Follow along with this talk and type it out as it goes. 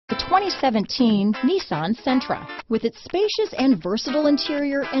2017 Nissan Sentra. With its spacious and versatile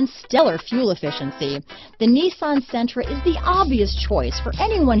interior and stellar fuel efficiency, the Nissan Sentra is the obvious choice for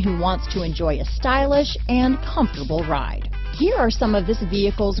anyone who wants to enjoy a stylish and comfortable ride. Here are some of this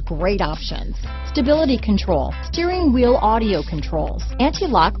vehicle's great options: stability control, steering wheel audio controls,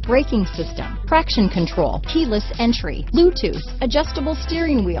 anti-lock braking system, traction control, keyless entry, Bluetooth, adjustable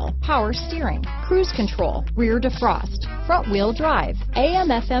steering wheel, power steering, cruise control, rear defrost, front wheel drive,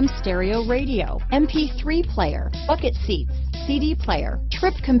 AM/FM stereo radio, MP3 player, bucket seats, CD player,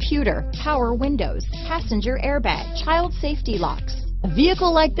 trip computer, power windows, passenger airbag, child safety locks. A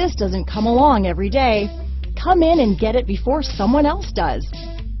vehicle like this doesn't come along every day. Come in and get it before someone else does.